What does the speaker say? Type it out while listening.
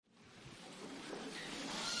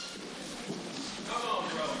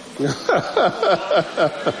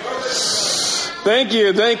Thank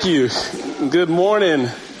you. Good morning,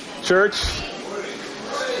 church.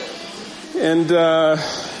 And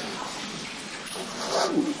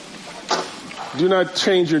do not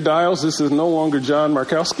change your dials. This is no longer John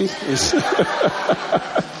Markowski.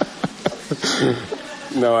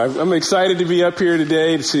 No, I'm excited to be up here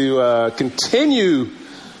today to continue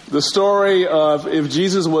the story of if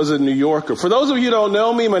Jesus was a New Yorker. For those of you who don't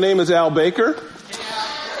know me, my name is Al Baker.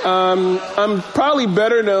 I'm probably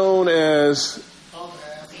better known as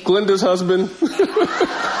Glenda's husband,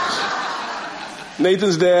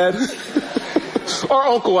 Nathan's dad, or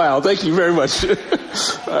Uncle Al. Thank you very much.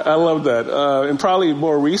 I love that. And probably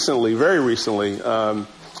more recently, very recently, I've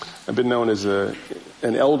been known as an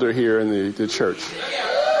elder here in the church.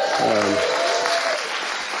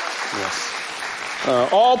 Yes.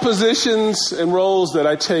 All positions and roles that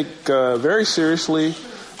I take very seriously.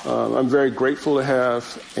 I'm very grateful to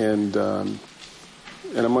have, and I'm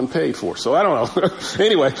unpaid for. So I don't know.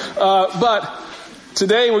 Anyway, but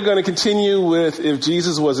today we're going to continue with If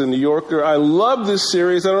Jesus Was a New Yorker. I love this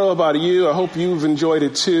series. I don't know about you. I hope you've enjoyed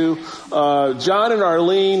it too. John and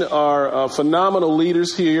Arlene are phenomenal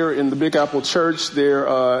leaders here in the Big Apple Church. They're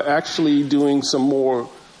actually doing some more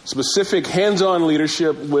specific hands-on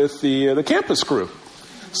leadership with the campus crew.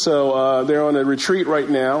 So they're on a retreat right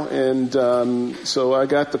now, and so I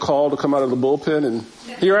got the call to come out of the bullpen, and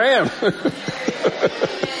here I am.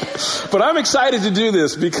 But I'm excited to do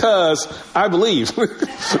this because I believe.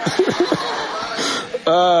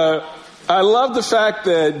 I love the fact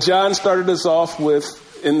that John started us off with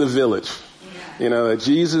in the village. You know, that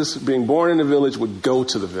Jesus, being born in the village, would go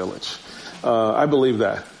to the village. I believe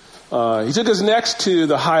that. He took us next to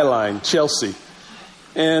the High Line, Chelsea.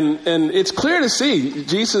 And it's clear to see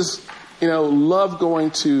Jesus, loved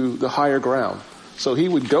going to the higher ground. So he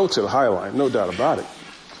would go to the High Line, no doubt about it.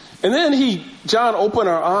 And then John opened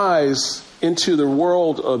our eyes into the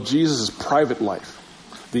world of Jesus' private life,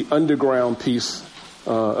 the underground piece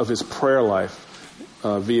of his prayer life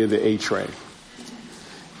via the A train.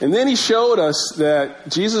 And then he showed us that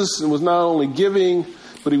Jesus was not only giving,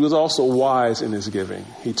 but he was also wise in his giving.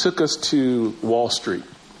 He took us to Wall Street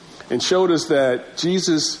and showed us that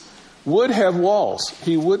Jesus would have walls.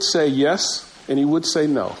 He would say yes, and he would say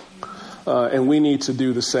no. And we need to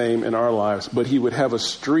do the same in our lives. But he would have a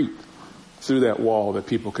street through that wall that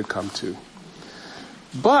people could come to.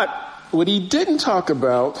 But what he didn't talk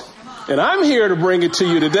about, and I'm here to bring it to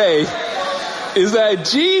you today, is that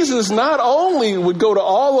Jesus not only would go to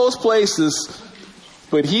all those places,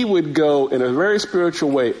 but he would go in a very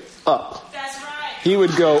spiritual way up. He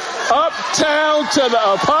would go uptown to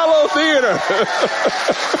the Apollo Theater.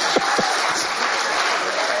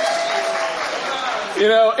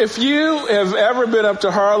 If you have ever been up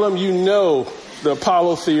to Harlem, you know the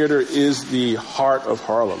Apollo Theater is the heart of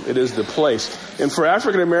Harlem. It is the place. And for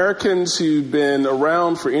African Americans who've been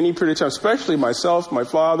around for any period of time, especially myself, my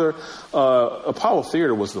father, Apollo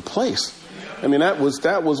Theater was the place. I mean, that was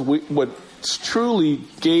what truly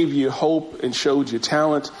gave you hope and showed you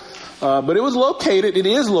talent. But it is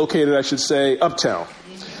located, I should say, uptown,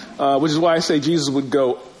 which is why I say Jesus would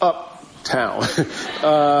go uptown.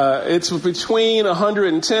 It's between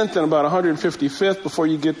 110th and about 155th before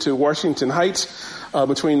you get to Washington Heights,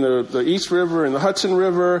 between the East River and the Hudson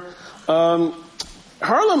River.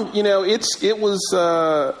 Harlem, it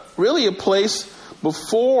was really a place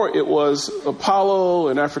before it was Apollo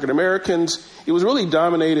and African Americans. It was really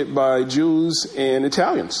dominated by Jews and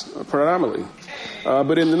Italians, predominantly.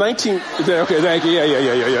 But in the okay, thank you.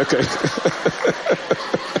 Yeah, okay.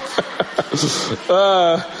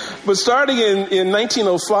 But starting in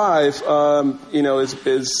 1905,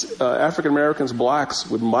 as African Americans, blacks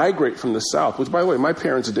would migrate from the South, which, by the way, my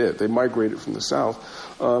parents did. They migrated from the South.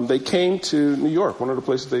 They came to New York, one of the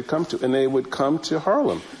places they'd come to, and they would come to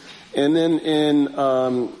Harlem. And then in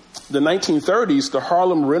the 1930s, the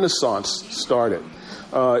Harlem Renaissance started.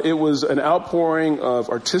 It was an outpouring of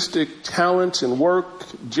artistic talent and work,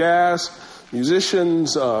 jazz,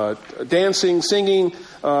 musicians, dancing, singing.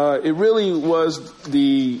 It really was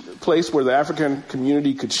the place where the African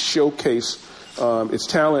community could showcase its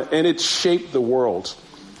talent, and it shaped the world.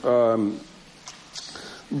 But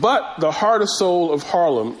the heart and soul of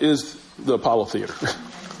Harlem is the Apollo Theater.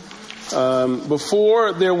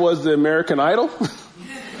 Before there was the American Idol,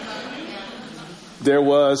 there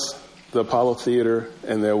was the Apollo Theater,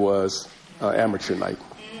 and there was Amateur Night.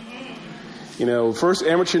 First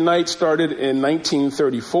Amateur Night started in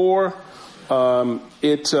 1934.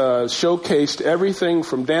 It showcased everything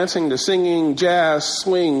from dancing to singing, jazz,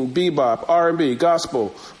 swing, bebop, R&B,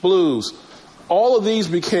 gospel, blues. All of these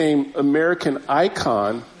became American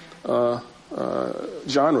icon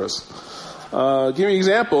genres. Give you an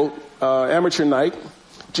example, amateur night.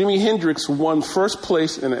 Jimi Hendrix won first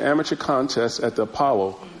place in an amateur contest at the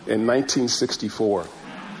Apollo in 1964.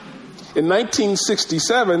 In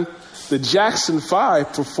 1967, the Jackson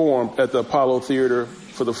 5 performed at the Apollo Theater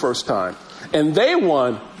for the first time, and they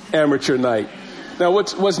won amateur night. Now,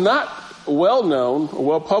 what's not well known or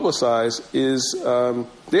well publicized is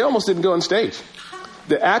they almost didn't go on stage.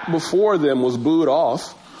 The act before them was booed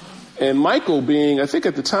off, and Michael, being, I think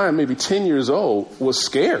at the time, maybe 10 years old, was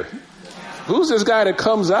scared. Who's this guy that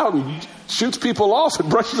comes out and shoots people off and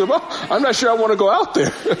brushes them off? I'm not sure I want to go out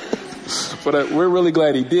there. But we're really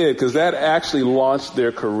glad he did, because that actually launched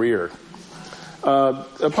their career.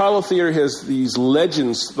 Apollo Theater has these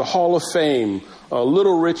legends, the Hall of Fame,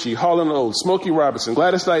 Little Richie, Hall & Oates, Smokey Robinson,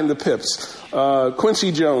 Gladys Knight and the Pips,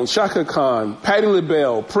 Quincy Jones, Chaka Khan, Patti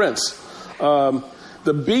LaBelle, Prince.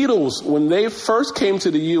 The Beatles, when they first came to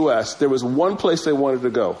the U.S., there was one place they wanted to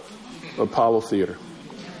go, Apollo Theater.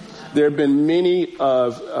 There have been many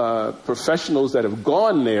professionals that have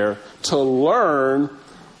gone there to learn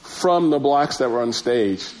from the blacks that were on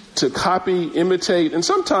stage, to copy, imitate, and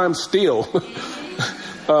sometimes steal.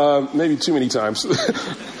 Maybe too many times.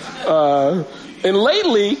 And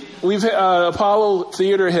lately, Apollo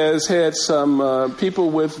Theater has had some people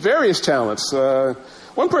with various talents.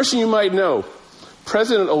 One person you might know,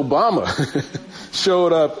 President Obama,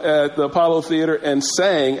 showed up at the Apollo Theater and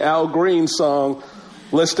sang Al Green's song,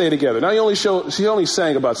 "Let's Stay Together." Now, he only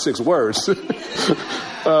sang about 6 words.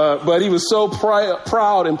 But he was so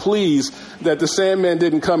proud and pleased that the Sandman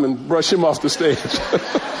didn't come and brush him off the stage.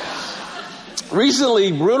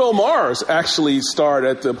 Recently, Bruno Mars actually starred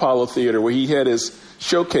at the Apollo Theater, where he had his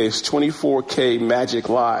showcase 24K Magic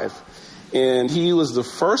Live. And he was the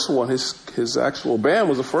first one, his actual band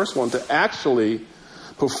was the first one to actually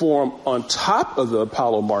perform on top of the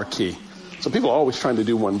Apollo marquee. So people are always trying to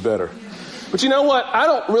do one better. But you know what? I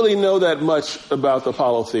don't really know that much about the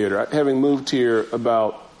Apollo Theater, having moved here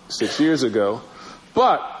about 6 years ago.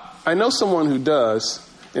 But I know someone who does,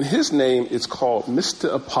 and his name is called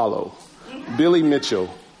Mr. Apollo, Billy Mitchell.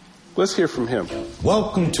 Let's hear from him.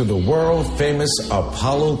 Welcome to the world-famous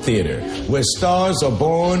Apollo Theater, where stars are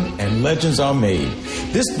born and legends are made.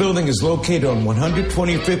 This building is located on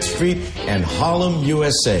 125th Street in Harlem,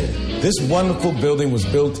 USA. This wonderful building was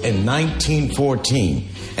built in 1914,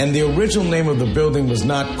 and the original name of the building was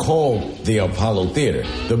not called the Apollo Theater.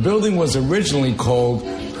 The building was originally called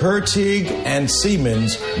Hertig and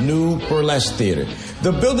Siemens New Burlesque Theater.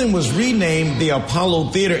 The building was renamed the Apollo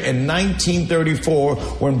Theater in 1934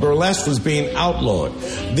 when burlesque was being outlawed.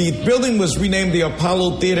 The building was renamed the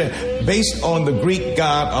Apollo Theater based on the Greek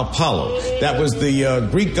god Apollo. That was the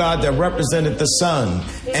Greek god that represented the sun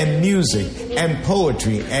and music and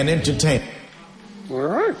poetry and entertainment. All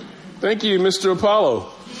right. Thank you, Mr. Apollo.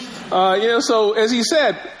 So as he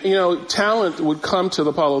said, talent would come to the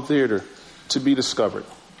Apollo Theater to be discovered.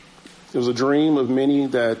 It was a dream of many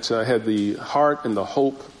that had the heart and the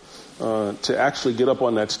hope to actually get up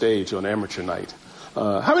on that stage on amateur night.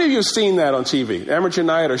 How many of you have seen that on TV? Amateur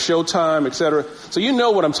night or Showtime, etc. So you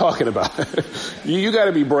know what I'm talking about. you got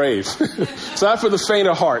to be brave. It's not for the faint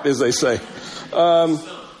of heart, as they say.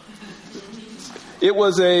 It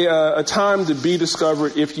was a time to be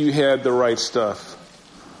discovered if you had the right stuff.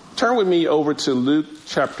 Turn with me over to Luke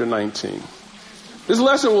chapter 19. This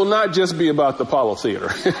lesson will not just be about the Apollo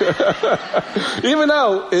Theater, even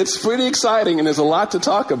though it's pretty exciting and there's a lot to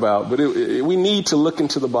talk about, but we need to look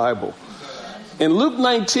into the Bible. In Luke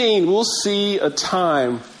 19, we'll see a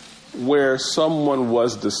time where someone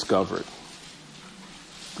was discovered.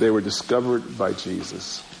 They were discovered by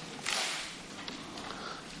Jesus.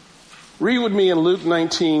 Read with me in Luke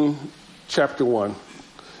 19, chapter 1.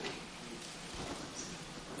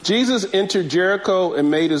 Jesus entered Jericho and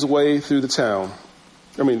made his way through the town.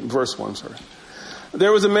 Verse 1, sorry.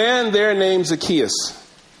 There was a man there named Zacchaeus.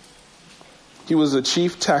 He was a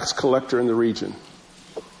chief tax collector in the region.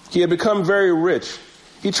 He had become very rich.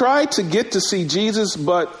 He tried to get to see Jesus,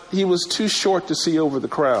 but he was too short to see over the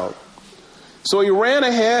crowd. So he ran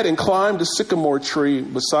ahead and climbed a sycamore tree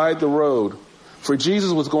beside the road, for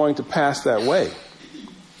Jesus was going to pass that way.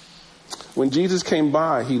 When Jesus came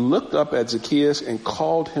by, he looked up at Zacchaeus and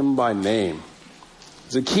called him by name.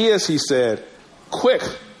 "Zacchaeus," he said, "quick,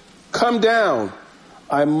 come down.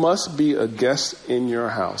 I must be a guest in your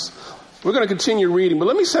house." We're going to continue reading, but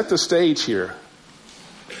let me set the stage here.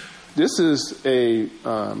 This is a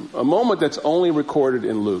moment that's only recorded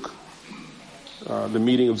in Luke, the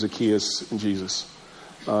meeting of Zacchaeus and Jesus.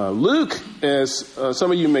 Luke, as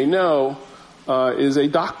some of you may know, is a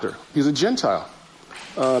doctor. He's a Gentile.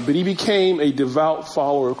 but he became a devout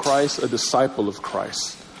follower of Christ, a disciple of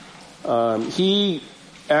Christ. He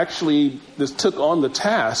actually just took on the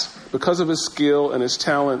task, because of his skill and his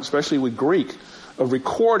talent, especially with Greek, of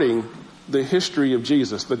recording the history of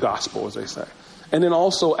Jesus, the gospel, as they say, and then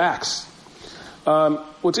also Acts.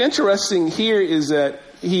 What's interesting here is that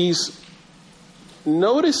he's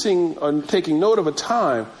noticing or taking note of a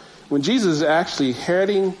time when Jesus is actually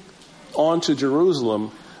heading on to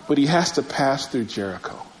Jerusalem, but he has to pass through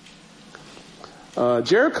Jericho.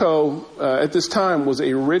 Jericho at this time was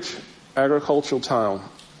a rich agricultural town,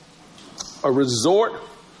 a resort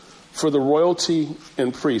for the royalty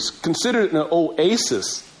and priests, considered an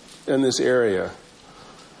oasis in this area.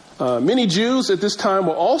 Many Jews at this time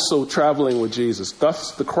were also traveling with Jesus,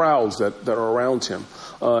 thus the crowds that are around him,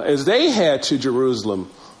 as they head to Jerusalem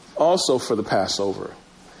also for the Passover.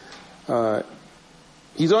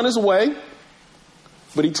 He's on his way,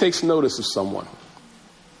 but he takes notice of someone.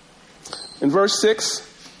 In verse 6,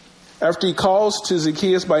 after he calls to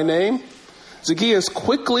Zacchaeus by name, Zacchaeus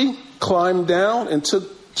quickly climbed down and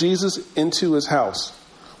took Jesus into his house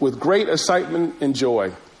with great excitement and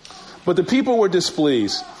joy. But the people were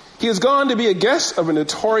displeased. He has gone to be a guest of a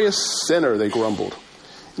notorious sinner, they grumbled.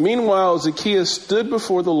 Meanwhile, Zacchaeus stood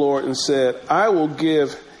before the Lord and said, I will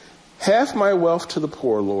give half my wealth to the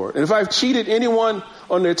poor, Lord. And if I've cheated anyone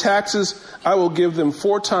on their taxes, I will give them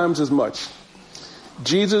 4 times as much.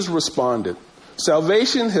 Jesus responded,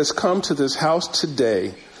 salvation has come to this house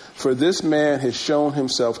today, for this man has shown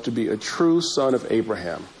himself to be a true son of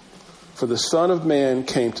Abraham. For the Son of Man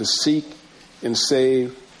came to seek and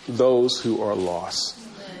save those who are lost.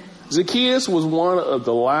 Zacchaeus was one of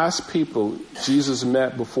the last people Jesus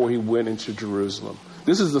met before he went into Jerusalem.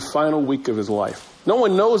 This is the final week of his life. No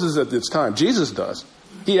one knows this at this time. Jesus does.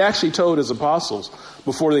 He actually told his apostles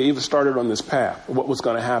before they even started on this path what was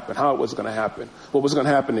going to happen, how it was going to happen, what was going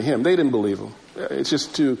to happen to him. They didn't believe him. It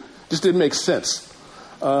just didn't make sense.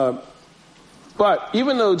 But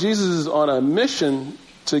even though Jesus is on a mission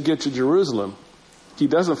to get to Jerusalem, he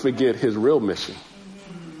doesn't forget his real mission,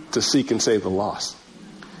 to seek and save the lost.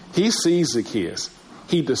 He sees Zacchaeus.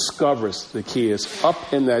 He discovers Zacchaeus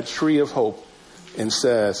up in that tree of hope and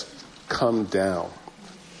says, come down.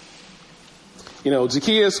 You know,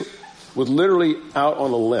 Zacchaeus was literally out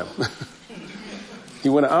on a limb. He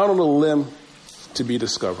went out on a limb to be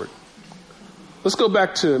discovered. Let's go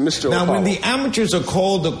back to Mr. Now, Apollo. when the amateurs are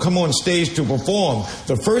called to come on stage to perform,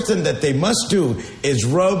 the first thing that they must do is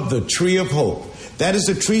rub the tree of hope. That is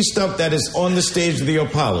the tree stump that is on the stage of the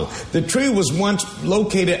Apollo. The tree was once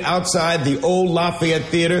located outside the old Lafayette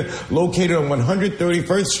Theater, located on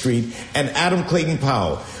 131st Street, and Adam Clayton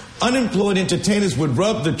Powell. Unemployed entertainers would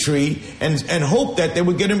rub the tree and hope that they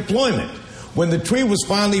would get employment. When the tree was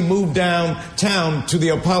finally moved downtown to the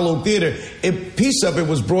Apollo Theater, a piece of it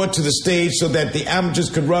was brought to the stage so that the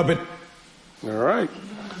amateurs could rub it. All right.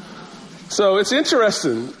 So it's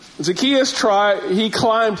interesting. Zacchaeus he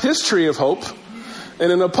climbed his tree of hope.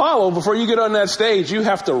 And in Apollo, before you get on that stage, you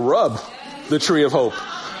have to rub the tree of hope,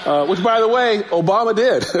 which, by the way, Obama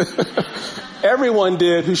did. Everyone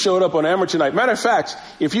did who showed up on amateur night. Matter of fact,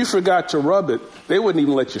 if you forgot to rub it, they wouldn't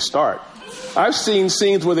even let you start. I've seen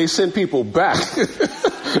scenes where they sent people back.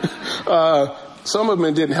 Some of them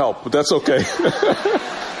it didn't help, but that's okay.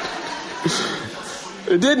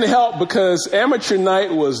 It didn't help because amateur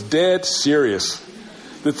night was dead serious.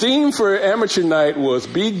 The theme for amateur night was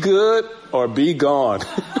be good or be gone.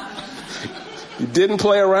 You didn't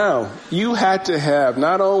play around. You had to have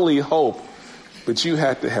not only hope, but you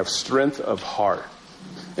had to have strength of heart.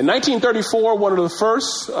 In 1934, one of the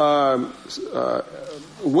first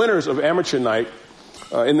winners of amateur night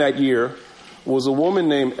in that year was a woman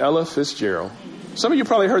named Ella Fitzgerald. Some of you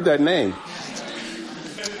probably heard that name.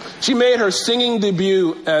 She made her singing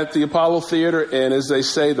debut at the Apollo Theater, and as they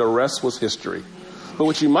say, the rest was history. But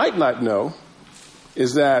what you might not know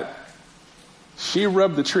is that she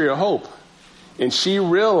rubbed the tree of hope, and she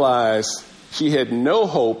realized she had no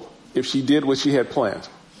hope if she did what she had planned.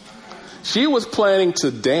 She was planning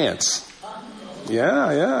to dance.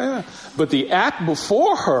 Yeah. But the act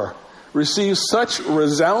before her received such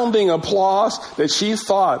resounding applause that she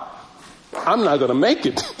thought, I'm not going to make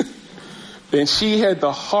it. And she had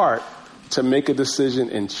the heart to make a decision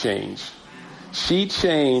and change. She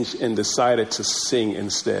changed and decided to sing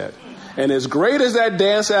instead. And as great as that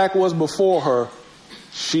dance act was before her,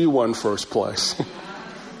 she won first place.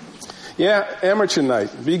 Yeah, amateur night.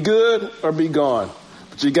 Be good or be gone.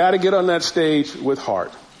 But you got to get on that stage with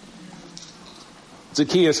heart.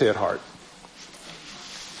 Zacchaeus had heart.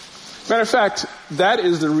 Matter of fact, that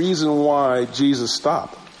is the reason why Jesus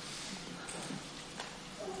stopped.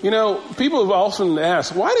 People have often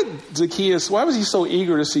asked, why was he so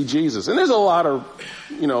eager to see Jesus? And there's a lot of,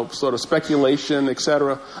 sort of speculation,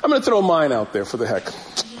 etc. I'm going to throw mine out there for the heck.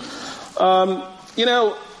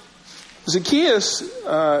 Zacchaeus,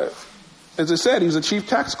 as I said, he was a chief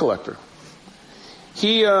tax collector.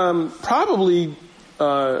 He probably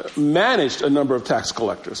managed a number of tax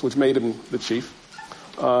collectors, which made him the chief.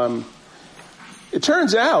 It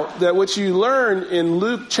turns out that what you learn in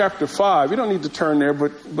Luke chapter 5, you don't need to turn there,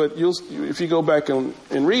 but if you go back and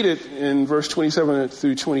read it in verse 27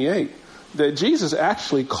 through 28, that Jesus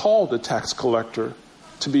actually called the tax collector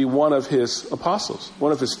to be one of his apostles,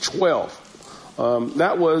 one of his 12.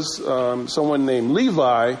 That was someone named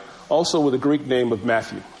Levi, also with a Greek name of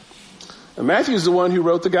Matthew. And Matthew is the one who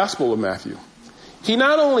wrote the Gospel of Matthew. He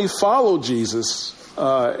not only followed Jesus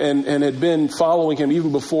and had been following him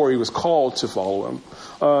even before he was called to follow him,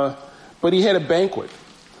 but he had a banquet.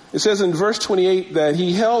 It says in verse 28 that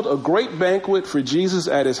he held a great banquet for Jesus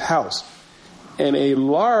at his house, and a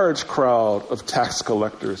large crowd of tax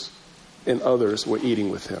collectors and others were eating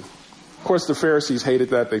with him. Of course, the Pharisees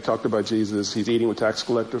hated that. They talked about Jesus. He's eating with tax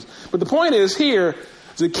collectors. But the point is here,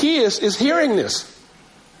 Zacchaeus is hearing this.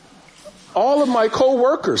 All of my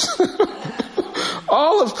co-workers,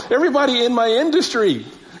 everybody in my industry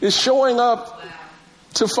is showing up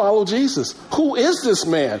to follow Jesus. Who is this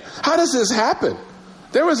man? How does this happen?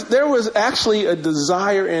 There was actually a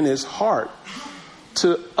desire in his heart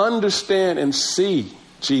to understand and see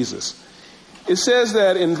Jesus. It says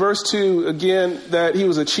that in verse 2, again, that he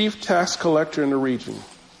was a chief tax collector in the region.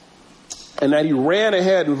 And that he ran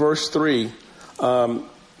ahead in verse 3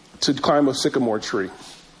 to climb a sycamore tree.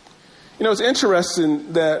 It's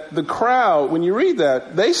interesting that the crowd, when you read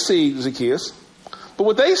that, they see Zacchaeus. But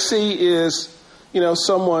what they see is,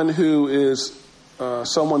 someone who is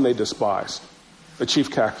someone they despise, a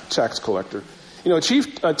chief tax collector. A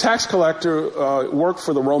chief tax collector worked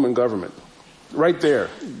for the Roman government. Right there,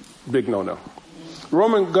 big no-no. The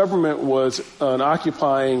Roman government was an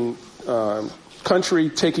occupying country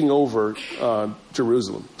taking over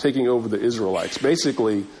Jerusalem, taking over the Israelites,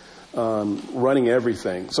 basically running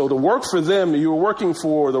everything. So to work for them, you were working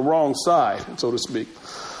for the wrong side, so to speak.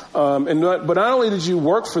 But not only did you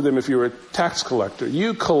work for them if you were a tax collector,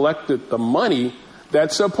 you collected the money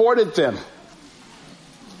that supported them.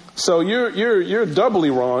 So you're doubly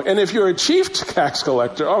wrong. And if you're a chief tax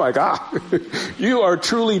collector, oh my God, you are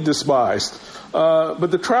truly despised. But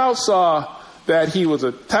the crowd saw that he was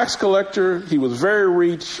a tax collector, he was very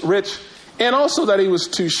rich, and also that he was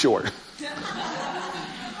too short.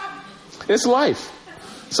 It's life.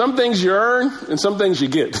 Some things you earn and some things you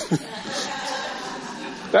get.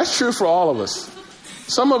 That's true for all of us.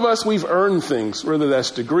 Some of us, we've earned things, whether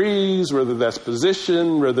that's degrees, whether that's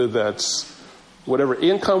position, whether that's whatever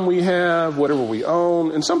income we have, whatever we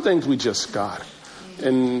own, and some things we just got.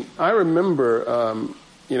 And I remember,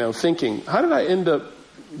 thinking, how did I end up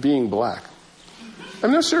being black?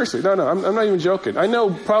 No, seriously, no, I'm not even joking. I know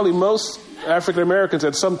probably most African Americans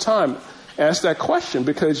at some time ask that question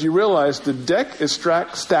because you realize the deck is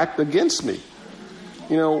stacked against me.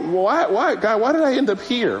 Why, God, why did I end up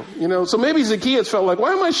here? So maybe Zacchaeus felt like,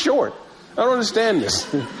 why am I short? I don't understand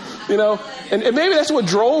this. And maybe that's what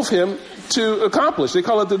drove him to accomplish. They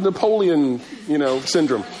call it the Napoleon,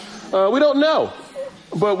 syndrome. We don't know,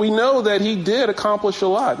 but we know that he did accomplish a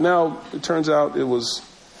lot. Now, it turns out it was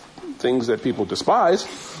things that people despise,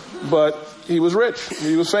 but he was rich.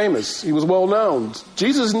 He was famous. He was well known.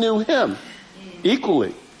 Jesus knew him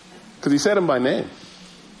equally because he said him by name.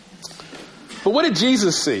 But what did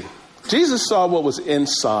Jesus see? Jesus saw what was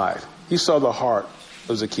inside. He saw the heart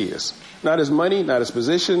of Zacchaeus. Not his money, not his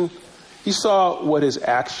position. He saw what his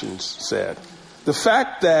actions said. The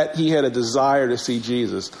fact that he had a desire to see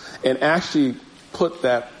Jesus and actually put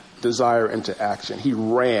that desire into action. He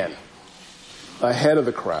ran ahead of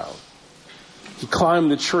the crowd. He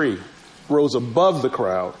climbed the tree, rose above the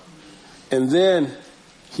crowd, and then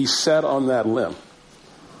he sat on that limb.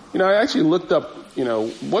 I actually looked up,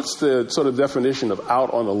 what's the sort of definition of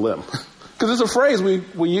out on a limb? Because it's a phrase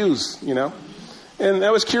we use, And I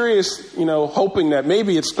was curious, hoping that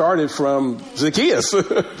maybe it started from Zacchaeus.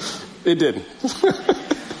 It didn't.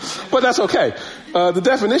 But that's okay. The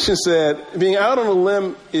definition said, being out on a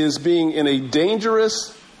limb is being in a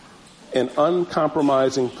dangerous and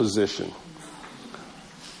uncompromising position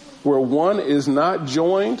where one is not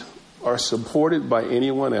joined or supported by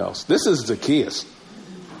anyone else. This is Zacchaeus,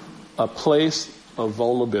 a place of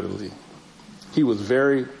vulnerability. He was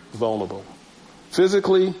very vulnerable,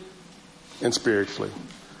 physically and spiritually.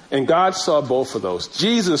 And God saw both of those.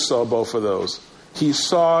 Jesus saw both of those. He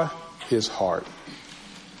saw his heart.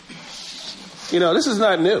 This is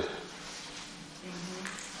not new.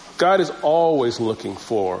 God is always looking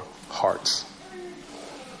for hearts.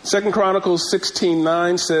 2 Chronicles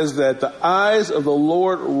 16:9 says that the eyes of the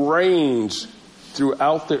Lord range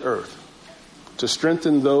throughout the earth to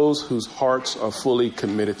strengthen those whose hearts are fully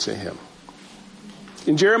committed to him.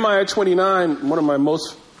 In Jeremiah 29, one of my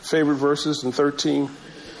most favorite verses in 13,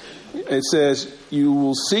 it says, "You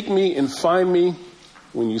will seek me and find me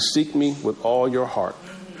when you seek me with all your heart,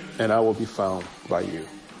 and I will be found by you."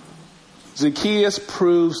 Zacchaeus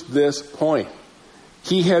proves this point.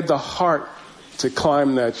 He had the heart to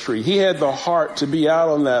climb that tree. He had the heart to be out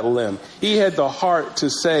on that limb. He had the heart to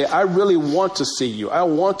say, "I really want to see you. I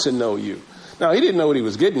want to know you." Now, he didn't know what he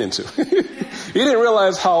was getting into. He didn't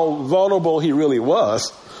realize how vulnerable he really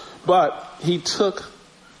was, but he took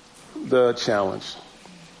the challenge.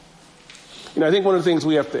 I think one of the things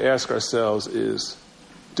we have to ask ourselves is,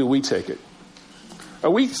 do we take it?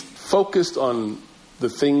 Are we focused on the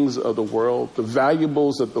things of the world, the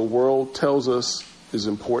valuables that the world tells us is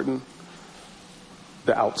important,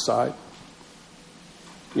 the outside?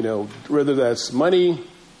 Whether that's money,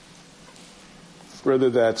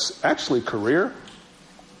 whether that's actually career,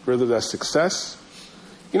 whether that's success.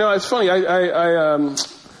 It's funny.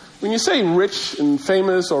 When you say rich and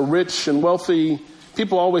famous or rich and wealthy,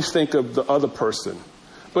 people always think of the other person.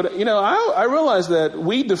 But, I realize that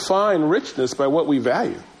we define richness by what we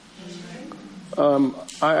value.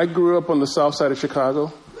 I grew up on the south side of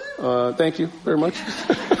Chicago. Thank you very much.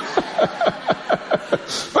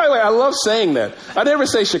 By the way, I love saying that. I never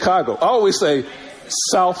say Chicago. I always say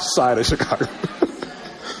south side of Chicago.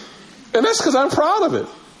 And that's because I'm proud of it.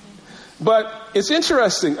 But it's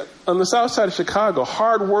interesting. On the south side of Chicago,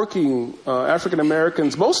 hardworking African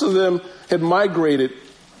Americans, most of them had migrated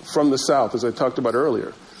from the south, as I talked about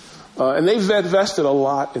earlier. And they've invested a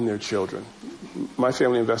lot in their children. My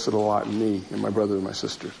family invested a lot in me and my brother and my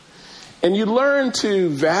sisters. And you learn to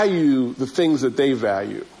value the things that they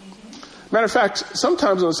value. Matter of fact,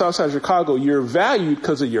 sometimes on the south side of Chicago, you're valued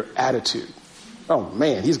because of your attitude. Oh,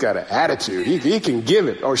 man, he's got an attitude. He can give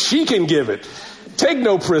it, or she can give it. Take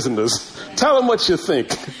no prisoners. Tell them what you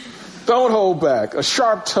think. Don't hold back. A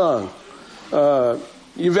sharp tongue.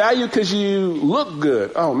 You value because you look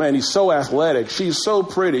good. Oh, man, he's so athletic. She's so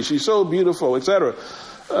pretty. She's so beautiful, etc.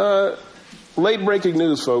 Late breaking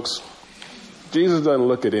news, folks. Jesus doesn't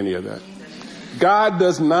look at any of that. God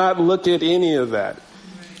does not look at any of that.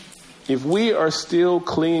 If we are still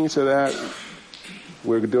clinging to that,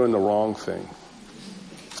 we're doing the wrong thing.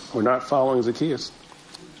 We're not following Zacchaeus.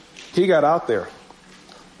 He got out there.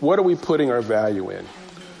 What are we putting our value in?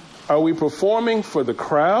 Are we performing for the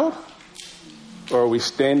crowd, or are we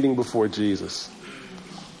standing before Jesus?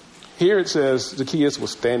 Here it says Zacchaeus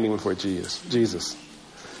was standing before Jesus.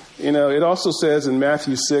 It also says in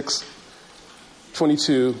Matthew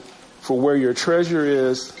 6:22, "For where your treasure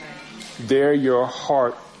is, there your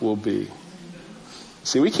heart will be."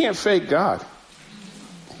 See, we can't fake God.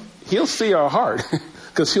 He'll see our heart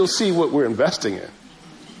because he'll see what we're investing in.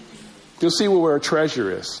 He'll see where our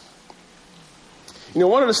treasure is.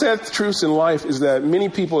 One of the sad truths in life is that many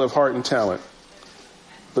people have heart and talent,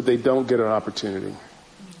 but they don't get an opportunity.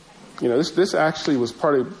 This actually was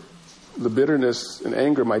part of the bitterness and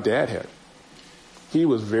anger my dad had. He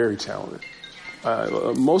was very talented.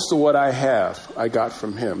 Most of what I have, I got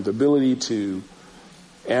from him. The ability to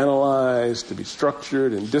analyze, to be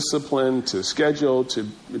structured and disciplined, to schedule, to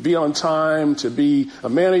be on time, to be a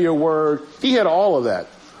man of your word. He had all of that.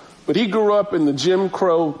 But he grew up in the Jim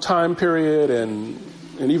Crow time period and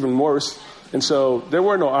even worse. And so there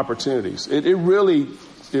were no opportunities. It really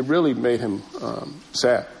made him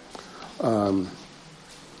sad.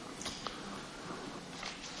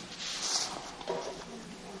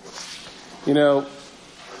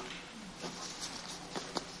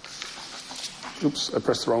 Oops, I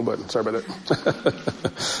pressed the wrong button. Sorry about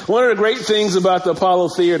that. One of the great things about the Apollo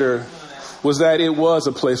Theater was that it was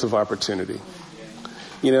a place of opportunity.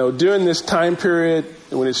 During this time period,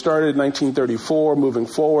 when it started in 1934, moving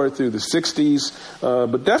forward through the 60s,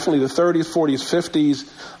 but definitely the 30s, 40s, 50s,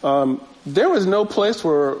 there was no place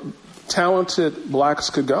where talented blacks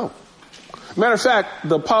could go. Matter of fact,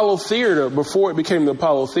 the Apollo Theater, before it became the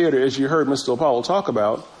Apollo Theater, as you heard Mr. Apollo talk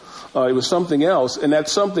about, it was something else. And that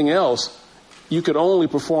something else, you could only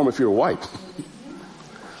perform if you're white.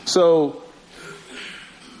 So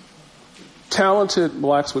talented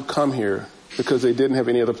blacks would come here because they didn't have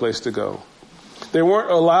any other place to go. They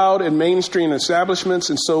weren't allowed in mainstream establishments.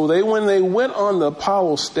 And so when they went on the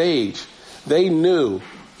Apollo stage, they knew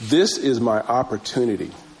this is my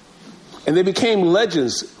opportunity. And they became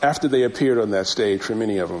legends after they appeared on that stage for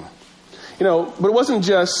many of them. But it wasn't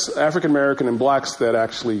just African American and blacks that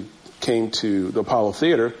actually came to the Apollo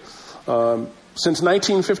Theater. Since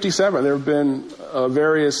 1957, there have been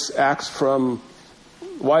various acts from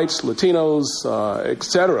whites, Latinos,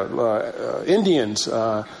 etc., Indians.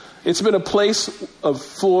 It's been a place of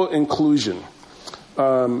full inclusion.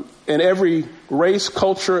 And every race,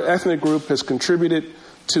 culture, ethnic group has contributed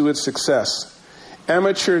to its success.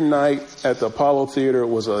 Amateur night at the Apollo Theater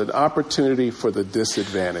was an opportunity for the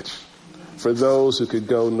disadvantaged, for those who could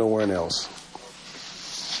go nowhere else.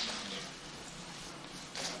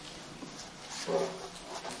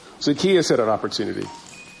 Zacchaeus had an opportunity.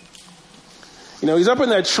 He's up in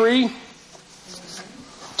that tree.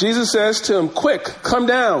 Jesus says to him, "Quick, come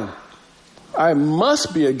down. I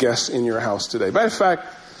must be a guest in your house today." Matter of fact,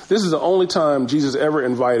 this is the only time Jesus ever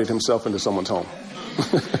invited himself into someone's home.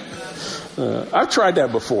 I've tried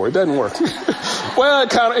that before. It doesn't work. Well,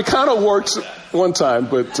 it kind of works one time,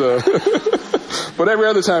 but every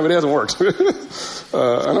other time it hasn't worked.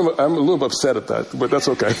 I'm a little upset at that, but that's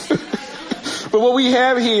okay. But what we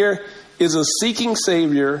have here is a seeking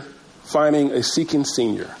Savior finding a seeking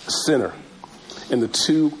sinner, and the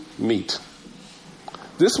two meet.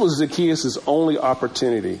 This was Zacchaeus' only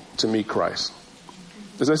opportunity to meet Christ.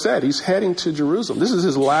 As I said, he's heading to Jerusalem. This is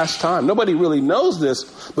his last time. Nobody really knows this,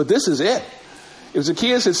 but this is it. If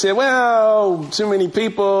Zacchaeus had said, well, too many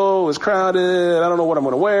people, it's crowded, I don't know what I'm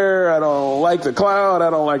going to wear, I don't like the cloud,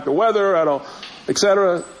 I don't like the weather,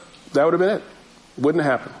 etc., that would have been it. Wouldn't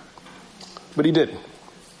have happened. But he didn't.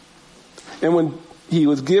 And when he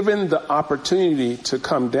was given the opportunity to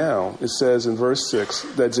come down, it says in verse 6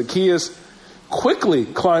 that Zacchaeus quickly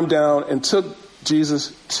climbed down and took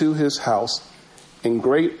Jesus to his house in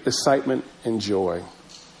great excitement and joy.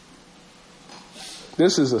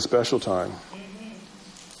 This is a special time.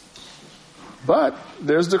 But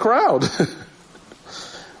there's the crowd.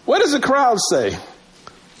 What does the crowd say?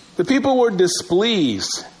 The people were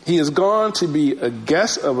displeased. He has gone to be a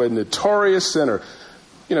guest of a notorious sinner.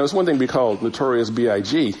 It's one thing to be called Notorious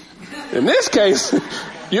B.I.G. In this case,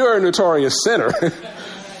 you're a notorious sinner.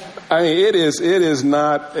 I mean, it is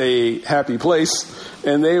not a happy place.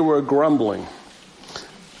 And they were grumbling.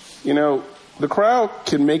 The crowd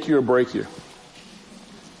can make you or break you.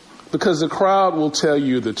 Because the crowd will tell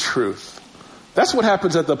you the truth. That's what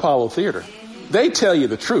happens at the Apollo Theater. They tell you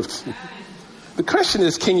the truth. The question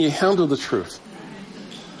is, can you handle the truth?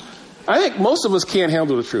 I think most of us can't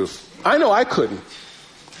handle the truth. I know I couldn't.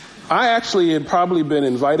 I actually had probably been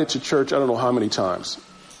invited to church I don't know how many times.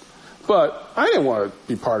 But I didn't want to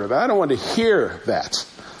be part of that. I don't want to hear that.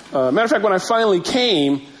 Matter of fact, when I finally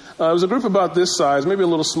came, it was a group about this size, maybe a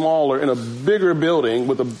little smaller, in a bigger building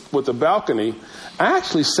with a balcony. I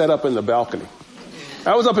actually sat up in the balcony.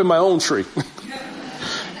 I was up in my own tree.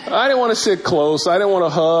 I didn't want to sit close. I didn't want to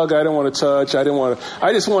hug. I didn't want to touch. I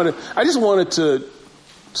just wanted to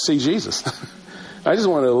see Jesus. I just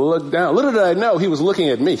wanted to look down. Little did I know he was looking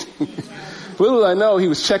at me. Little did I know he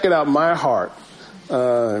was checking out my heart.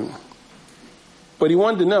 But he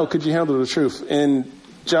wanted to know, could you handle the truth? In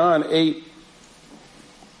John 8,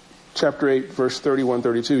 chapter 8, verse 31,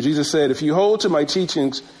 32, Jesus said, "If you hold to my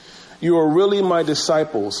teachings, you are really my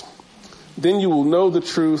disciples. Then you will know the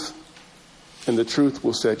truth, and the truth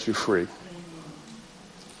will set you free."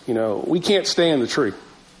 We can't stay in the tree.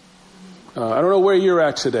 I don't know where you're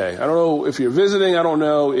at today. I don't know if you're visiting. I don't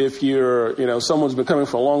know if you're, someone's been coming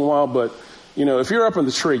for a long while. But, if you're up in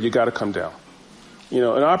the tree, you got to come down.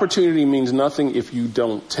 An opportunity means nothing if you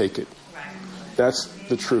don't take it. That's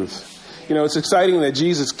the truth. It's exciting that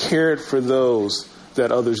Jesus cared for those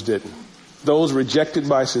that others didn't. Those rejected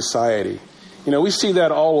by society. We see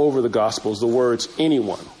that all over the Gospels, the words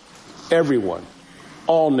anyone, everyone,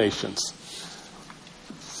 all nations.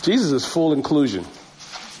 Jesus is full inclusion,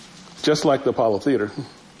 just like the Apollo Theater.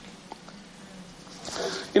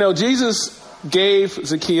 Jesus gave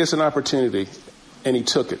Zacchaeus an opportunity, and he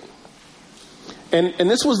took it. And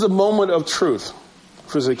this was the moment of truth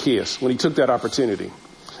for Zacchaeus when he took that opportunity.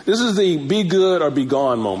 This is the be good or be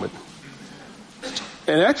gone moment.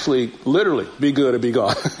 And actually, literally, be good or be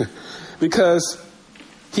gone. Because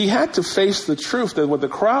he had to face the truth that what the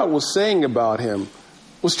crowd was saying about him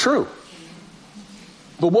was true.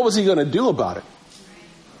 But what was he going to do about it?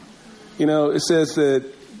 It says that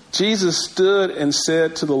Jesus stood and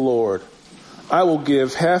said to the Lord, "I will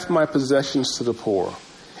give half my possessions to the poor.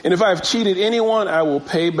 And if I have cheated anyone, I will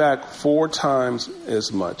pay back 4 times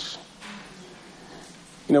as much."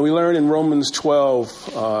 We learn in Romans 12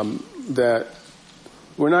 that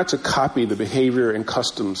we're not to copy the behavior and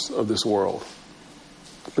customs of this world,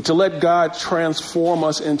 but to let God transform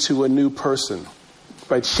us into a new person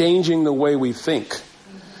by changing the way we think.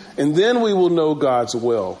 And then we will know God's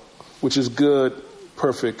will, which is good,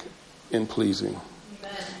 perfect, and pleasing.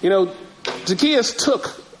 Zacchaeus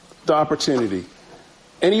took the opportunity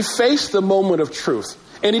and he faced the moment of truth.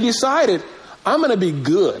 And he decided, I'm going to be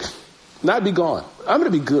good, not be gone. I'm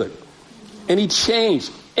going to be good. And he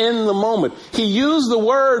changed in the moment. He used the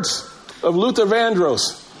words of Luther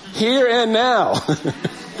Vandross, here and now.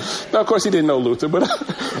 Now, of course, he didn't know Luther, but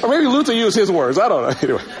or maybe Luther used his words. I don't know.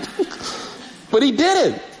 Anyway. But he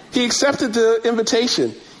did it. He accepted the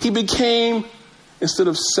invitation. He became, instead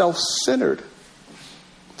of self-centered,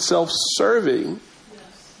 self-serving,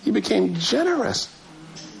 he became generous.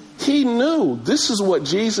 He knew this is what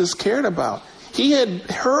Jesus cared about. He had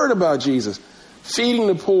heard about Jesus, feeding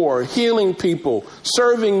the poor, healing people,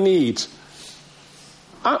 serving needs.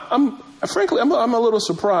 Frankly, I'm a little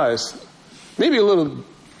surprised, maybe a little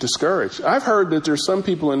discouraged. I've heard that there's some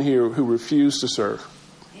people in here who refuse to serve,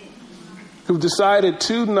 who decided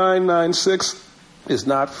 2996 is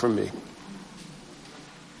not for me.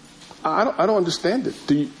 I don't understand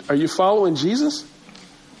it. Are you following Jesus?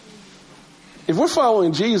 If we're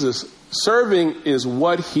following Jesus, serving is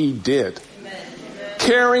what he did. Amen.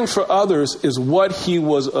 Caring for others is what he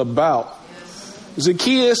was about. Yes.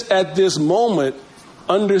 Zacchaeus at this moment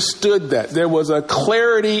understood that. There was a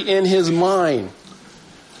clarity in his mind.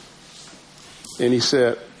 And he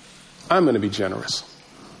said, I'm going to be generous.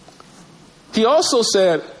 He also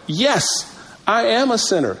said, yes, I am a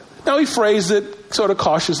sinner. Now he phrased it sort of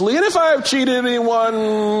cautiously. And if I have cheated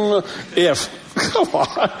anyone, come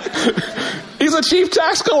on. He's a chief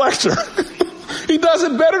tax collector. He does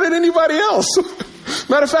it better than anybody else.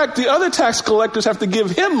 Matter of fact, the other tax collectors have to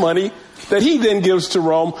give him money that he then gives to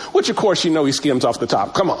Rome, which of course, he skims off the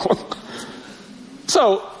top. Come on.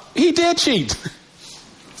 So he did cheat.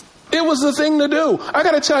 It was the thing to do. I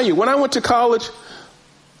got to tell you, when I went to college,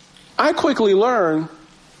 I quickly learned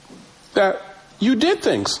that you did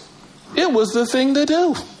things. It was the thing to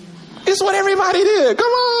do. It's what everybody did. Come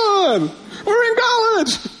on. We're in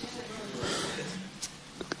college.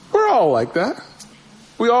 We're all like that.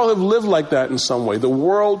 We all have lived like that in some way. The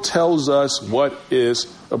world tells us what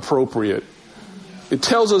is appropriate. It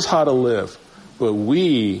tells us how to live. But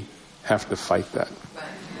we have to fight that.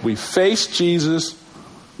 We face Jesus,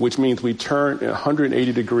 which means we turn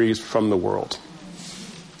 180 degrees from the world.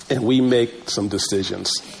 And we make some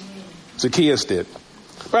decisions. Zacchaeus did.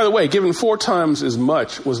 By the way, given 4 times as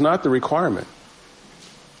much was not the requirement.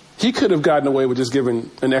 He could have gotten away with just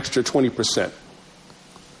giving an extra 20%.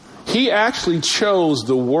 He actually chose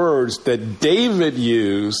the words that David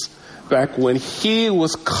used back when he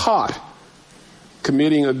was caught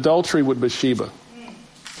committing adultery with Bathsheba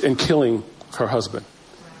and killing her husband.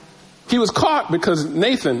 He was caught because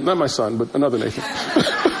Nathan, not my son, but another Nathan,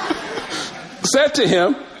 said to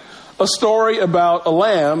him a story about a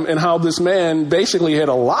lamb and how this man basically had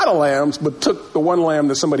a lot of lambs, but took the one lamb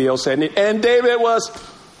that somebody else had. And David was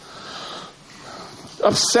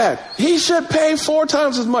upset. He should pay 4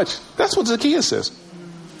 times as much. That's what Zacchaeus says.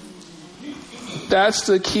 That's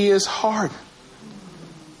Zacchaeus' heart.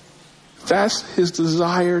 That's his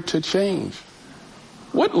desire to change.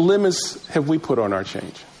 What limits have we put on our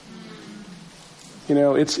change?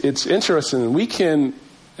 It's interesting. We can,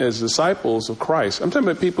 as disciples of Christ, I'm talking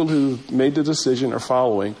about people who made the decision or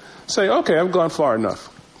following, say, okay, I've gone far enough.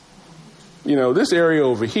 This area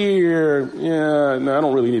over here, no, I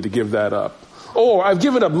don't really need to give that up. Or I've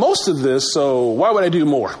given up most of this, so why would I do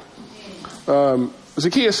more?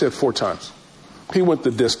 Zacchaeus said 4 times. He went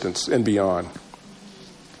the distance and beyond.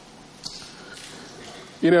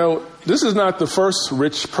 This is not the first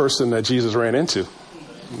rich person that Jesus ran into.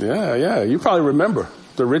 Yeah. You probably remember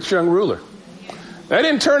the rich young ruler. That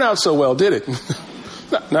didn't turn out so well, did it?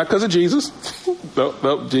 Not because of Jesus.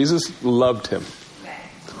 No, Jesus loved him.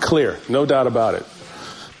 Clear, no doubt about it.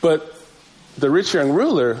 But the rich young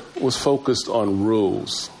ruler was focused on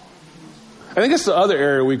rules. I think it's the other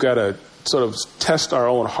area we've got to sort of test our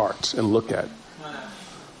own hearts and look at.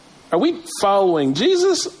 Are we following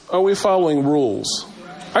Jesus or are we following rules?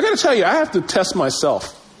 I got to tell you, I have to test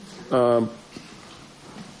myself. Probably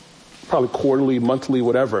quarterly, monthly,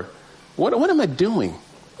 whatever. What am I doing?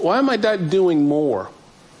 Why am I not doing more?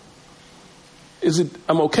 Is it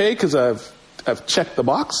I'm okay because I've checked the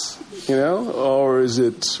box, or is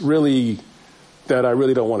it really that I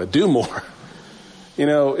really don't want to do more?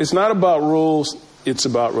 It's not about rules, it's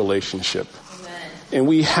about relationship. Amen. And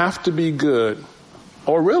we have to be good,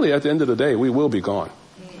 or really at the end of the day, we will be gone.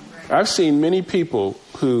 Right. I've seen many people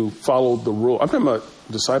who followed the rule. I'm talking about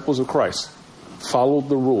disciples of Christ, followed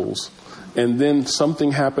the rules, and then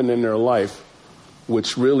something happened in their life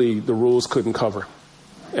which really the rules couldn't cover,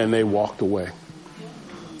 and they walked away.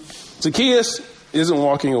 Zacchaeus isn't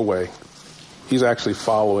walking away. He's actually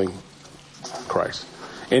following Christ.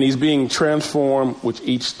 And he's being transformed with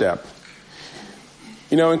each step.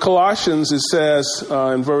 You know, in Colossians, it says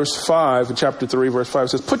in verse 5, in chapter 3, verse 5, it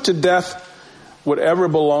says, put to death whatever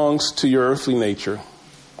belongs to your earthly nature,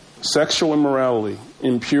 sexual immorality,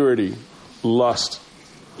 impurity, lust,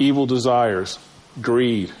 evil desires,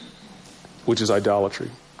 greed, which is idolatry.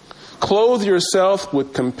 Clothe yourself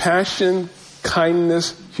with compassion,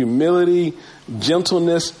 kindness, humility,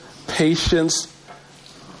 gentleness, patience.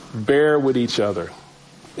 Bear with each other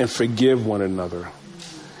and forgive one another.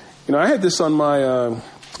 You know, I had this on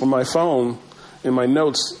my phone in my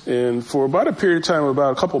notes, and for about a period of time,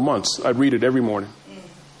 about a couple months, I'd read it every morning.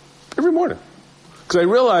 Every morning. Because I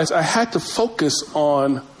realized I had to focus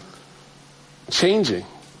on changing.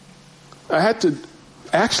 I had to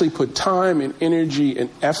actually put time and energy and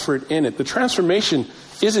effort in it. The transformation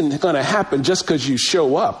isn't going to happen just because you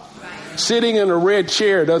show up. Sitting in a red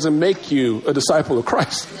chair doesn't make you a disciple of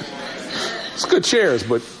Christ. It's good chairs,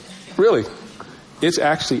 but really, it's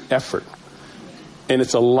actually effort. And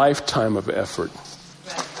it's a lifetime of effort.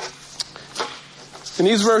 In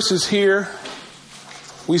these verses here,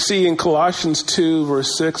 we see in Colossians 2,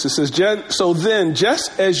 verse 6, it says, so then,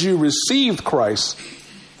 just as you received Christ,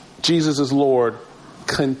 Jesus is Lord,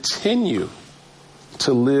 continue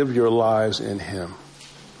to live your lives in him.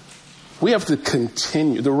 We have to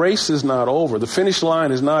continue. The race is not over. The finish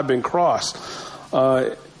line has not been crossed.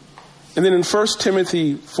 And then in 1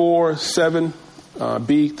 Timothy 4, 7,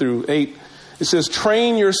 B through 8, it says,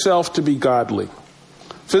 train yourself to be godly.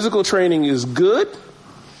 Physical training is good,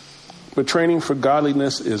 but training for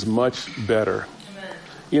godliness is much better. Amen.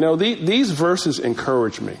 You know, these verses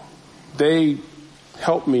encourage me. They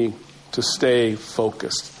help me to stay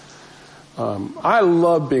focused. I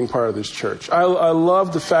love being part of this church. I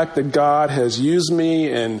love the fact that God has used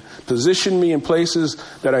me and positioned me in places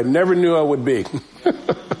that I never knew I would be.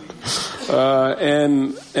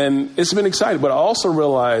 And it's been exciting, but I also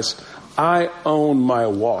realize I own my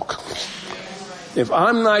walk. If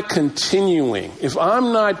I'm not continuing, if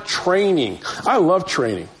I'm not training, I love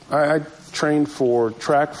training. I trained for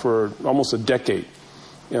track for almost a decade.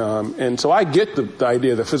 And so I get the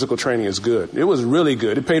idea that physical training is good. It was really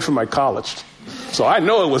good. It paid for my college. So I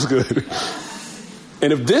know it was good.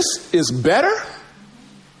 And if this is better,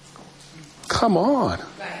 come on.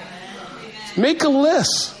 Make a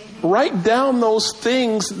list. Write down those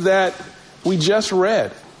things that we just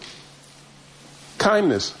read.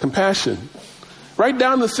 Kindness, compassion. Write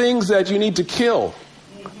down the things that you need to kill.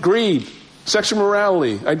 Greed, sexual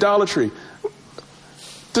morality, idolatry.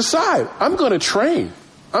 Decide, I'm going to train.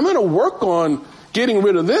 I'm going to work on getting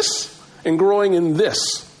rid of this and growing in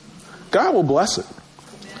this. God will bless it.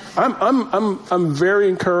 I'm very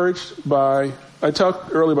encouraged by, I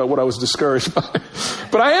talked earlier about what I was discouraged by,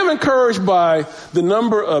 but I am encouraged by the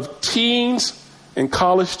number of teens and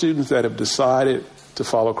college students that have decided to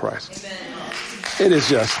follow Christ. Amen. It is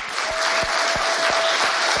just.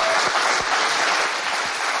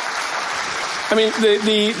 I mean,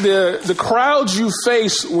 the crowds you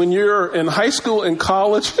face when you're in high school and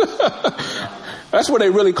college, that's what they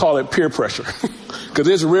really call it, peer pressure, because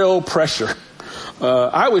it's real pressure.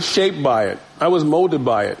 I was shaped by it. I was molded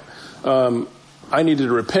by it. I needed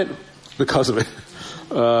to repent because of it.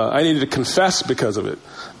 I needed to confess because of it.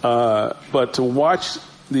 But to watch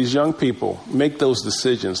these young people make those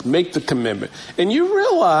decisions, make the commitment, and you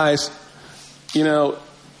realize, you know,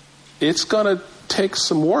 it's going to take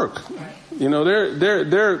some work. You know,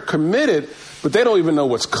 they're committed, but they don't even know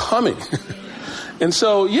what's coming. And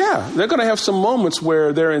so, yeah, they're going to have some moments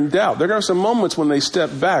where they're in doubt. They're going to have some moments when they step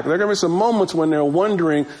back. They're going to have some moments when they're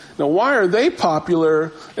wondering, now, why are they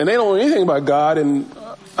popular and they don't know anything about God and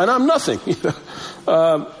I'm nothing?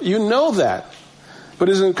 You know that. But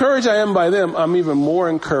as encouraged I am by them, I'm even more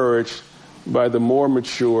encouraged by the more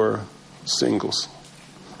mature singles.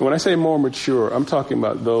 And when I say more mature, I'm talking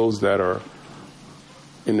about those that are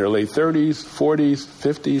in their late 30s, 40s,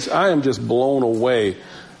 50s. I am just blown away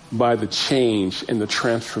by the change and the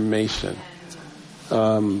transformation.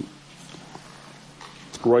 Royston,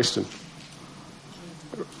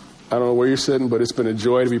 I don't know where you're sitting, but it's been a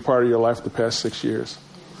joy to be part of your life the past 6 years.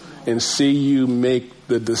 And see you make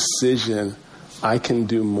the decision, I can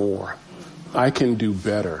do more. I can do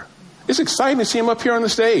better. It's exciting to see him up here on the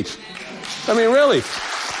stage. I mean, really.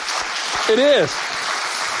 It is.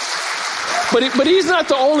 But he's not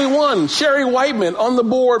the only one. Sherry Whiteman on the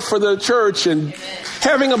board for the church and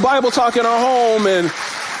having a Bible talk in our home, and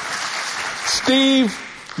Steve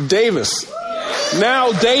Davis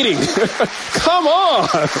now dating. Come on.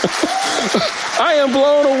 I am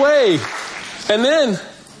blown away. And then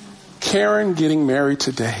Karen getting married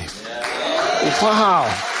to Dave. Wow.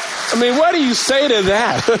 I mean, what do you say to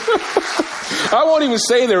that? I won't even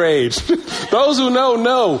say their age. Those who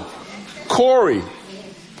know. Corey,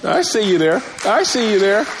 I see you there. I see you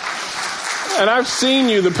there. And I've seen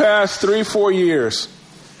you the past 3-4 years.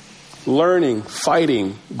 Learning,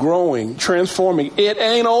 fighting, growing, transforming. It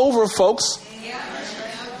ain't over, folks.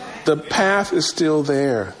 The path is still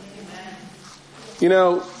there. You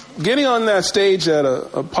know, getting on that stage at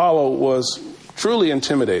Apollo was truly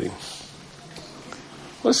intimidating.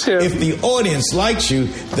 Let's hear. If the audience likes you,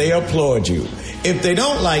 they applaud you. If they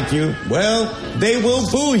don't like you, well, they will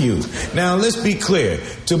boo you. Now, let's be clear.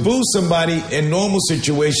 To boo somebody in normal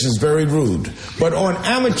situations is very rude. But on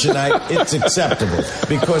amateur night, it's acceptable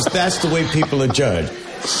because that's the way people are judged.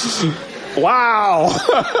 Wow.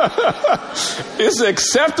 It's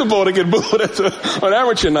acceptable to get booed on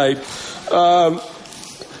amateur night.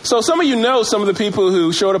 So some of you know some of the people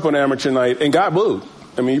who showed up on amateur night and got booed.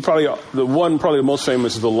 I mean, probably the most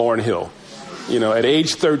famous is the Lauryn Hill. You know, at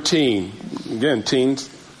age 13, again, teens,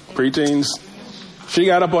 preteens, she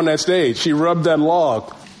got up on that stage. She rubbed that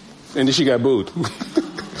log, and then she got booed.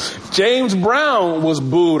 James Brown was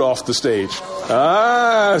booed off the stage.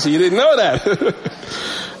 So you didn't know that.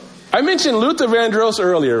 I mentioned Luther Vandross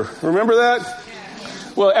earlier. Remember that?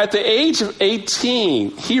 Well, at the age of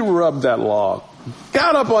 18, he rubbed that log,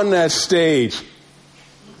 got up on that stage,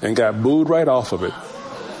 and got booed right off of it.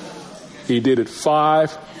 He did it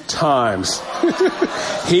 5 times.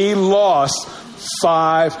 He lost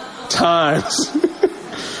 5 times.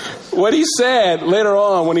 What he said later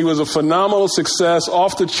on when he was a phenomenal success,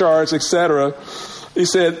 off the charts, etc., he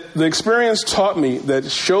said, the experience taught me that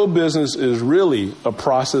show business is really a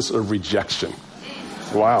process of rejection.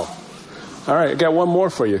 Wow. All right, I got one more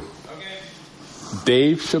for you. Okay.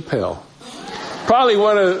 Dave Chappelle. Probably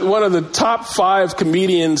one of the top 5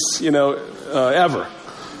 comedians, ever.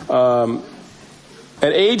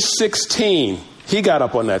 At age 16, he got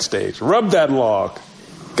up on that stage, rubbed that log,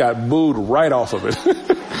 got booed right off of it.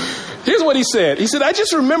 Here's what he said. He said, I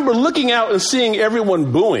just remember looking out and seeing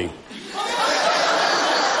everyone booing.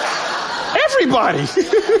 Everybody.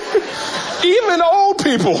 Even old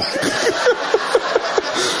people.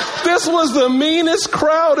 This was the meanest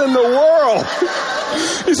crowd in the world.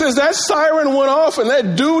 He says that siren went off and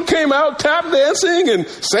that dude came out tap dancing and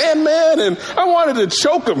Sandman, and I wanted to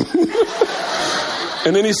choke him.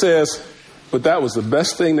 And then he says, but that was the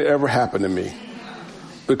best thing that ever happened to me.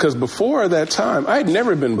 Because before that time, I had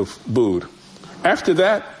never been booed. After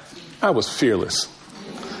that, I was fearless.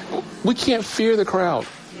 We can't fear the crowd.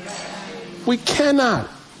 We cannot.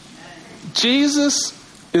 Jesus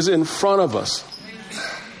is in front of us.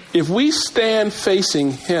 If we stand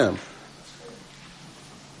facing him,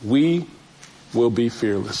 we will be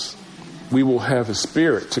fearless. We will have his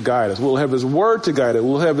spirit to guide us. We'll have his word to guide us.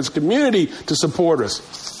 We'll have his community to support us.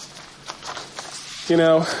 You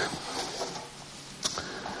know,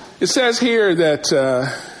 it says here that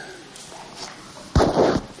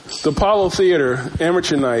the Apollo Theater,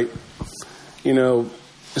 amateur night,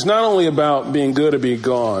 it's not only about being good or being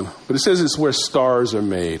gone, but it says it's where stars are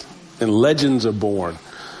made and legends are born.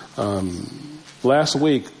 Last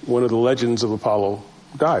week, one of the legends of Apollo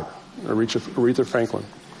died, Aretha Franklin.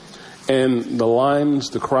 And the lines,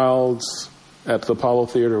 the crowds at the Apollo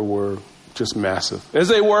Theater were just massive. As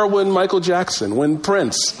they were when Michael Jackson, when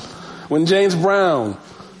Prince, when James Brown.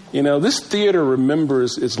 This theater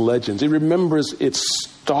remembers its legends. It remembers its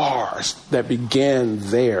stars that began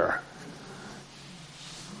there.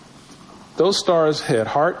 Those stars had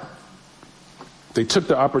heart. They took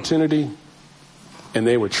the opportunity and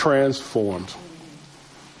they were transformed.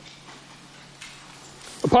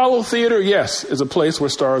 Apollo Theater, yes, is a place where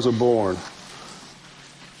stars are born.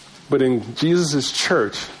 But in Jesus'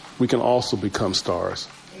 church, we can also become stars.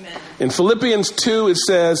 Amen. In Philippians 2, it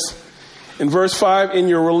says, in verse 5, in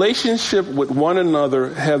your relationship with one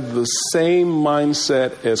another, have the same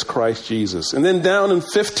mindset as Christ Jesus. And then down in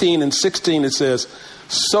 15 and 16, it says,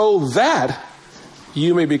 so that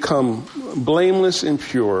you may become blameless and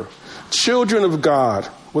pure, children of God,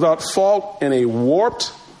 without fault in a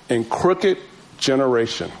warped and crooked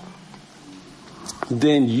generation.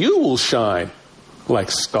 Then you will shine like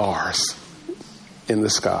stars in the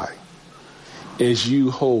sky as you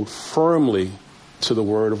hold firmly to the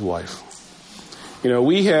word of life.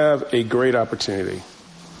 We have a great opportunity.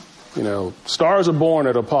 Stars are born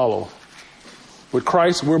at Apollo. With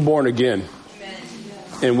Christ, we're born again.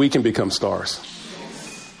 And we can become stars.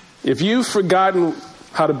 If you've forgotten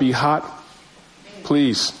how to be hot,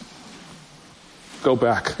 please go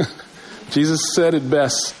back. Jesus said it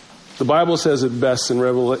best. The Bible says it best in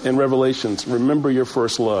Revelations. Remember your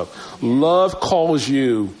first love. Love calls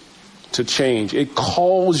you to change. It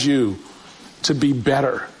calls you to be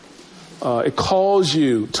better. It calls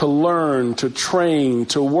you to learn, to train,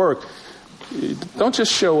 to work. Don't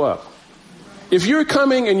just show up. If you're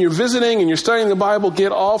coming and you're visiting and you're studying the Bible,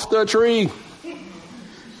 get off the tree.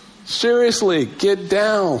 Seriously, get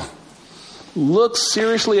down. Look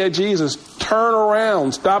seriously at Jesus. Turn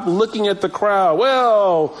around. Stop looking at the crowd.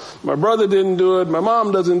 Well, my brother didn't do it. My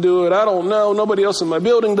mom doesn't do it. I don't know. Nobody else in my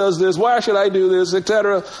building does this. Why should I do this,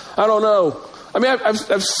 etc.? I don't know. I mean,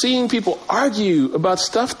 I've seen people argue about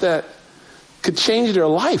stuff that could change their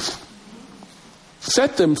life,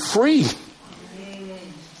 set them free,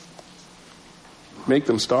 make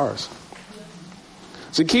them stars.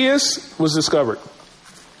 Zacchaeus was discovered.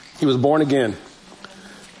 He was born again.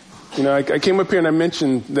 You know, I came up here and I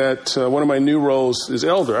mentioned that one of my new roles is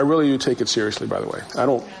elder. I really do take it seriously, by the way. I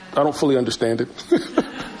don't fully understand it.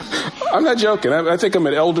 I'm not joking. I think I'm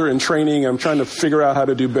an elder in training. I'm trying to figure out how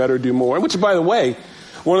to do better, do more. Which, by the way,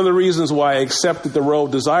 one of the reasons why I accepted the role,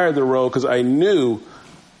 desired the role, because I knew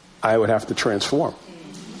I would have to transform.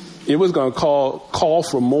 It was going to call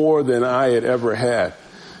for more than I had ever had.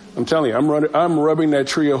 I'm telling you, I'm rubbing that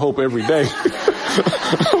tree of hope every day.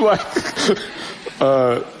 I'm like,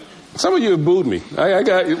 some of you have booed me. I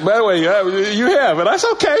got. By the way, you have, and that's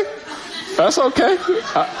okay. That's okay.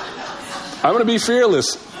 I'm going to be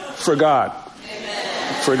fearless for God.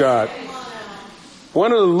 Amen. For God.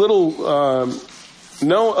 One of the little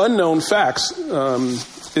unknown facts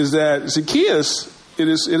is that Zacchaeus. It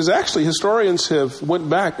is actually, historians have went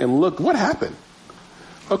back and looked what happened.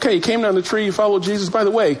 Okay, he came down the tree, he followed Jesus. By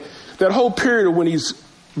the way, that whole period of when he's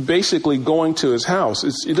basically going to his house,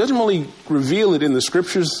 it doesn't really reveal it in the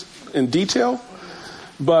scriptures in detail,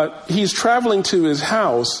 but he's traveling to his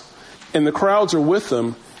house and the crowds are with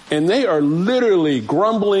him and they are literally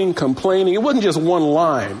grumbling, complaining. It wasn't just one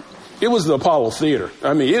line. It was the Apollo Theater.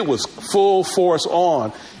 I mean, it was full force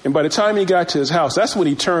on. And by the time he got to his house, that's when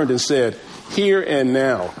he turned and said, "Here and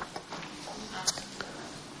now."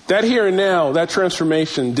 That here and now, that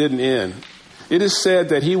transformation didn't end. It is said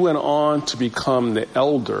that he went on to become the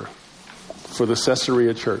elder for the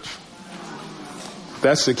Caesarea church.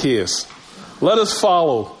 That's Zacchaeus. Let us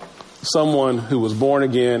follow someone who was born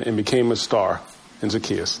again and became a star in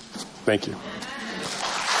Zacchaeus. Thank you.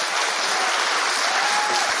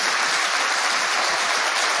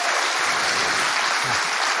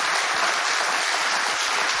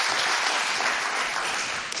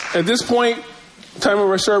 At this point, time of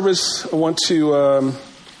our service, I want to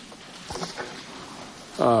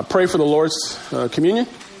pray for the Lord's communion.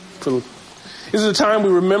 This is a time we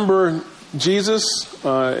remember Jesus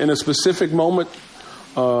in a specific moment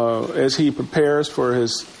as he prepares for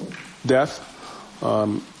his death.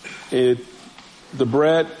 The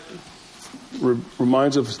bread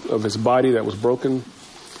reminds us of his body that was broken.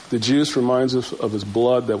 The juice reminds us of his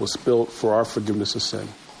blood that was spilled for our forgiveness of sin.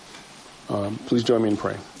 Please join me in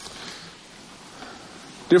praying.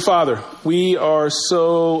 Dear Father, we are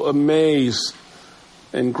so amazed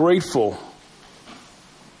and grateful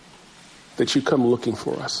that you come looking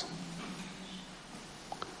for us.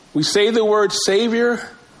 We say the word Savior,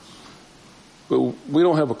 but we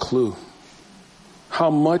don't have a clue how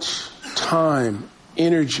much time,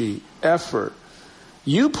 energy, effort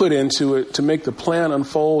you put into it to make the plan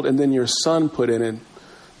unfold, and then your Son put in it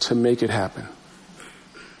to make it happen.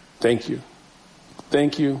 Thank you.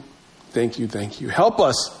 Thank you. Thank you. Thank you. Help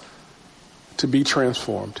us to be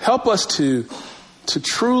transformed. Help us to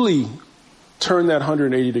truly turn that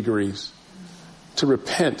 180 degrees, to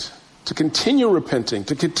repent, to continue repenting,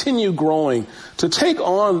 to continue growing, to take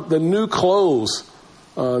on the new clothes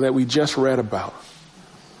that we just read about.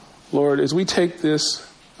 Lord, as we take this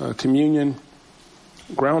communion,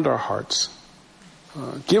 ground our hearts.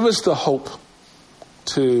 Give us the hope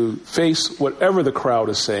to face whatever the crowd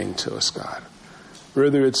is saying to us, God.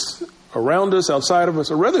 Whether it's around us, outside of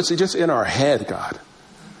us, or whether it's just in our head, God.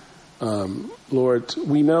 Lord,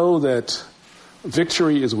 we know that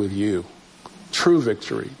victory is with you. True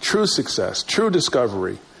victory, true success, true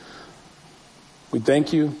discovery. We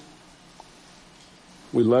thank you.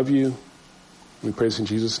 We love you. We praise in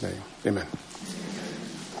Jesus' name. Amen.